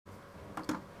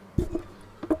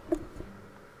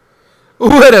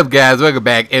What up, guys? Welcome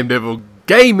back, MDevil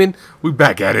Gaming. We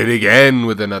back at it again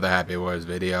with another Happy Wars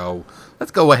video.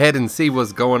 Let's go ahead and see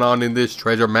what's going on in this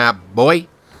treasure map, boy.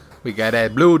 We got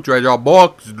that blue treasure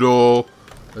box, though.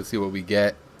 Let's see what we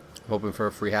get. Hoping for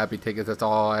free happy tickets. That's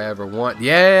all I ever want.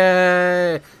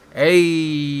 Yeah!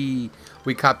 Hey!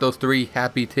 We caught those 3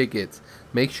 happy tickets.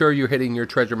 Make sure you're hitting your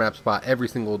treasure map spot every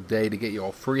single day to get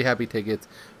your free happy tickets,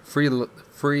 free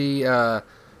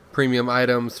premium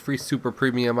items, free super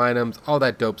premium items, all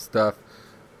that dope stuff,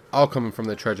 all coming from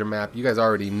the treasure map. You guys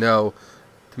already know,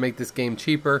 to make this game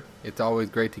cheaper, it's always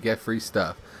great to get free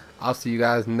stuff. I'll see you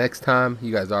guys next time.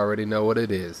 You guys already know what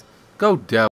it is. Go Devils.